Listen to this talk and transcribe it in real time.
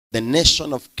The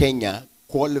nation of Kenya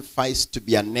qualifies to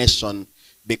be a nation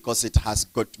because it has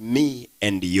got me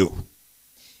and you.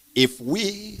 If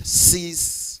we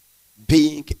cease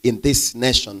being in this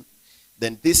nation,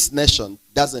 then this nation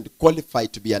doesn't qualify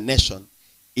to be a nation.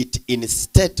 It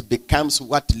instead becomes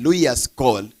what Louis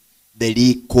called the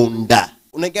likunda.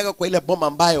 Unaingia kwa ile boma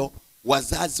ambayo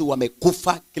wazazi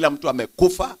wamekufa, kila mtu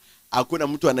amekufa, hakuna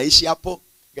mtu anaishi hapo,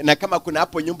 na kama kuna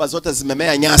hapo nyumba zote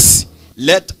zimemea nyasi.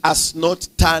 Let us not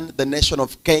turn the nation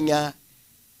of Kenya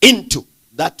into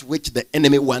that which the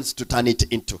enemy wants to turn it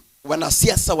into.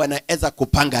 Wanasiasa wanaweza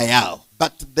kupanga yao,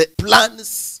 but the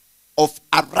plans of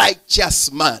a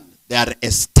righteous man, they are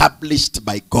established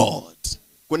by God.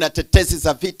 Kuna tetesi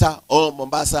za vita,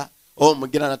 Mombasa,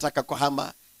 mwingine anataka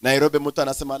kuhama. Nairobi mtu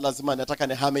anasema lazima nataka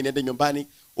nihame niende nyumbani.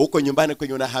 Huko nyumbani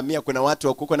kwenye unahamia kuna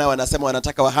watu huko nao wanasema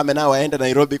wanataka wahame nao waende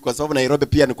Nairobi, kwa sababu Nairobi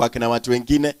pia ni kwa kina watu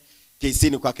wengine, KC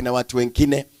ni kwa kina watu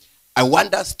wengine. I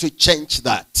want us to change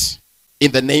that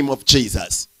in the name of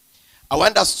Jesus. I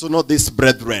want us to know this,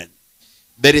 brethren.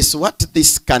 There is what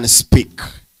this can speak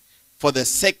for the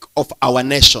sake of our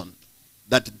nation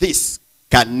that this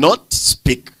cannot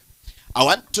speak. I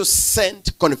want to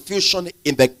send confusion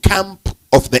in the camp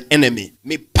of the enemy.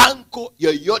 Mipango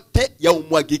yoyote ya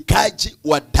umwagikaji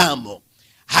wa damu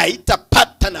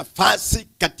haitapata nafasi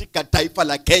katika taifa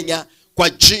la Kenya kwa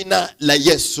jina la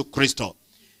Yesu Kristo.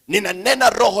 Ninanena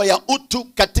roho ya utu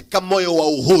katika moyo wa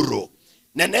Uhuru.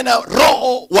 Ninanena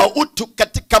roho wa utu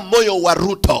katika moyo wa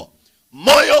Ruto.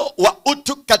 Moyo wa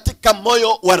utu katika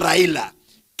moyo wa Raila.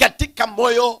 Katika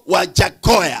moyo wa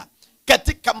Jakoya.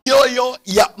 Katika mioyo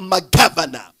ya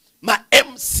magavana, ma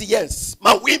MCS,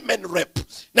 ma women rep.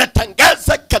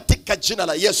 Natangaza katika jina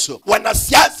la Yesu,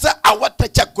 wanasiasa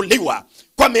hawatachaguliwa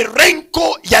kwa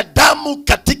mirengo ya damu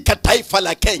katika taifa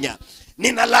la Kenya.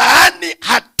 Ninalaani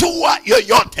hatua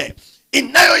yoyote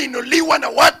inayoinuliwa na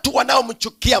watu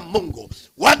wanaomchukia Mungu,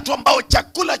 watu ambao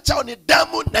chakula chao ni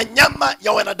damu na nyama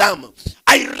ya wanadamu.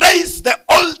 I raise the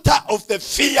altar of the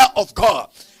fear of God.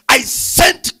 I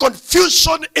sent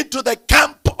confusion into the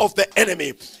camp of the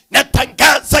enemy.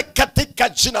 Natangaza katika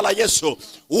jina la Yesu,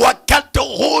 wakati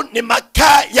huu ni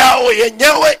makaa yao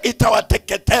yenyewe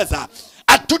itawateketeza.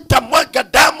 Hatutamwaga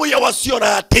damu ya wasio na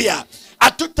hatia.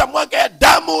 Hatutamwaga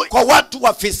damu kwa watu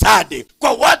wafisadi,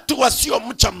 kwa watu wasio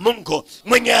mcha Mungu.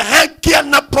 Mwenye haki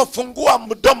anapofungua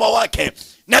mdomo wake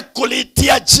na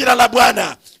kulitia jina la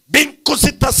Bwana, mbingu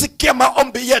zitasikia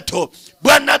maombi yetu.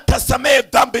 Bwana atasamehe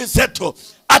dhambi zetu,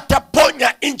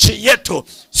 ataponya nchi yetu.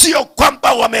 Sio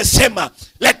kwamba wamesema,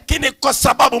 lakini kwa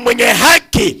sababu mwenye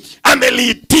haki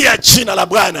ameliitia jina la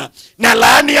Bwana. Na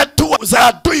laani hatua za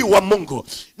adui wa Mungu,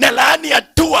 na laani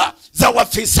hatua za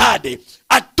wafisadi,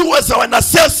 hatua za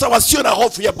wanasiasa wasio na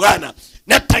hofu ya Bwana.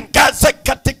 Natangaza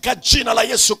katika jina la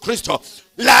Yesu Kristo,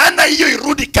 laana hiyo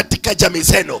irudi katika jamii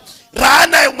zenu.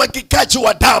 Laana ya umwagikaji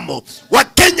wa damu.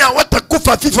 Wakenya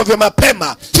watakufa vifo vya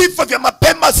mapema. Vifo vya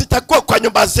mapema zitakuwa kwa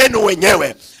nyumba zenu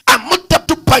wenyewe.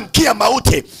 Hamtatupangia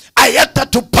mauti,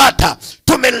 hayatatupata.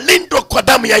 Tumelindwa kwa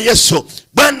damu ya Yesu.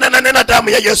 Bwana nanena damu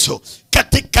ya Yesu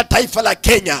katika taifa la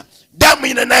Kenya. Damu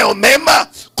inenayo mema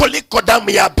kuliko damu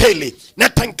ya Abeli.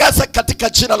 Natangaza katika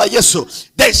jina la Yesu,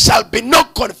 there shall be no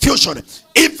confusion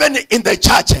even in the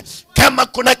church. Kama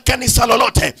kuna kanisa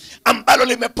lolote ambalo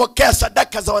limepokea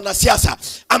sadaka za wanasiasa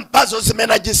ambazo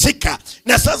zimenajisika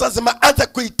na sasa zimeanza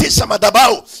kuitisha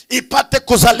madhabahu ipate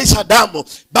kuzalisha damu,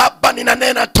 Baba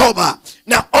ninanena toba.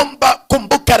 Naomba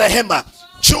kumbuka rehema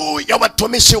juu ya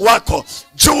watumishi wako,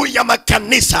 juu ya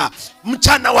makanisa.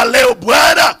 Mchana wa leo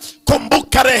Bwana,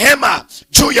 kumbuka rehema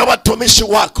juu ya watumishi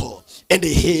wako and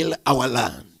heal our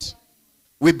land.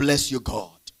 We bless you, God,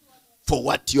 for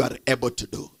what you are able to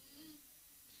do.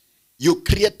 You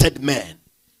created man.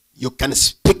 You can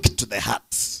speak to the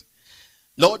hearts.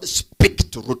 Lord, speak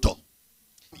to Ruto.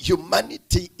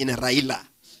 Humanity in Raila.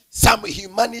 Some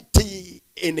humanity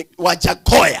in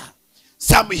Wajakoya.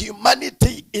 Some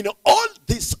humanity in all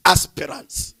these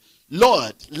aspirants.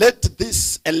 Lord, let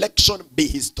this election be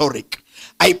historic.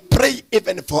 I pray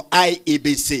even for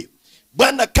IEBC.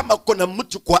 Bwana, kama kuna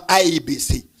mtu kwa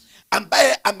IEBC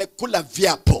ambaye amekula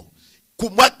viapo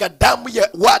kumwaga damu ya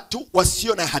watu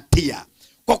wasio na hatia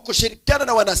kwa kushirikiana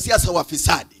na wanasiasa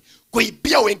wafisadi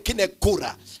kuibia wengine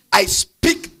kura, I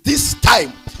speak this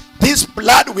time, this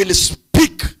blood will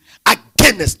speak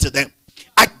against them,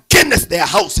 against their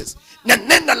houses. Na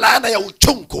nena laana ya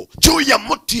uchungu juu ya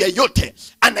mtu yeyote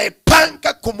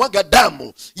anayepanga kumwaga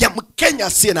damu ya Mkenya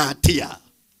asiye na hatia.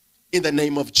 In the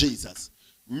name of Jesus.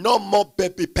 No more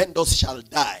baby Pendos shall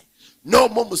die. No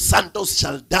more Musantos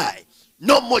shall die.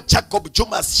 No more Jacob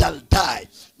Jumas shall die.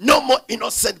 No more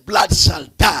innocent blood shall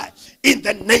die. In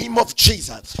the name of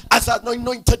Jesus, as an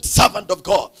anointed servant of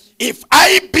God, if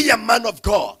I be a man of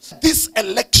God, this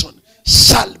election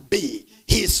shall be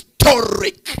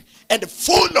historic and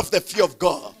full of the fear of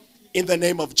God. In the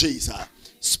name of Jesus.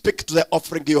 Speak to the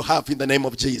offering you have in the name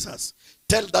of Jesus.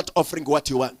 Tell that offering what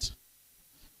you want.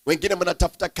 Wengine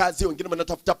mnatafuta kazi, wengine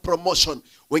mnatafuta promotion,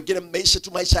 wengine mmeishi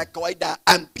tu maisha ya kawaida.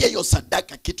 Ambia hiyo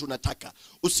sadaka kitu nataka.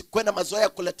 Usikuwe na mazoea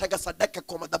kuletaga sadaka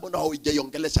kwa madhabahu na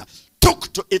haujaiongelesha.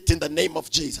 Talk to it in the name of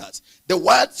Jesus. The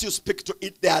words you speak to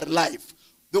it, they are life.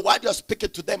 The word you are speaking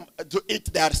to them, to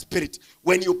it, they are spirit.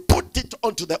 When you put it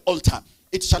onto the altar,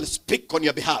 it shall speak on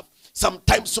your behalf.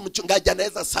 Sometimes mchungaji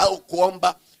anaweza sahau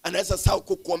kuomba, anaweza sahau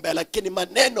kukuombea, lakini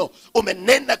maneno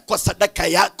umenena kwa sadaka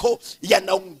yako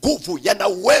yana nguvu, yana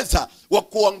uweza wa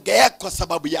kuongea kwa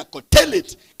sababu yako. Tell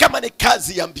it. Kama ni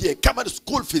kazi iambie, kama ni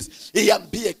school fees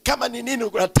iambie, kama ni nini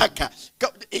unataka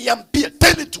iambie.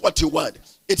 Tell it what you want.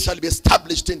 It shall be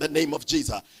established in the name of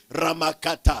Jesus.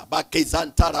 Ramakata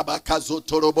bakezanta rabakazo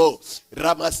torobo,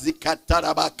 ramazikata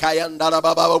rabakayanda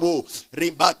bababu,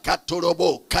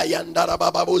 rimbakatorobo kayanda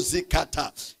bababu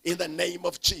zikata. In the name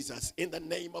of Jesus. In the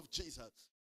name of Jesus.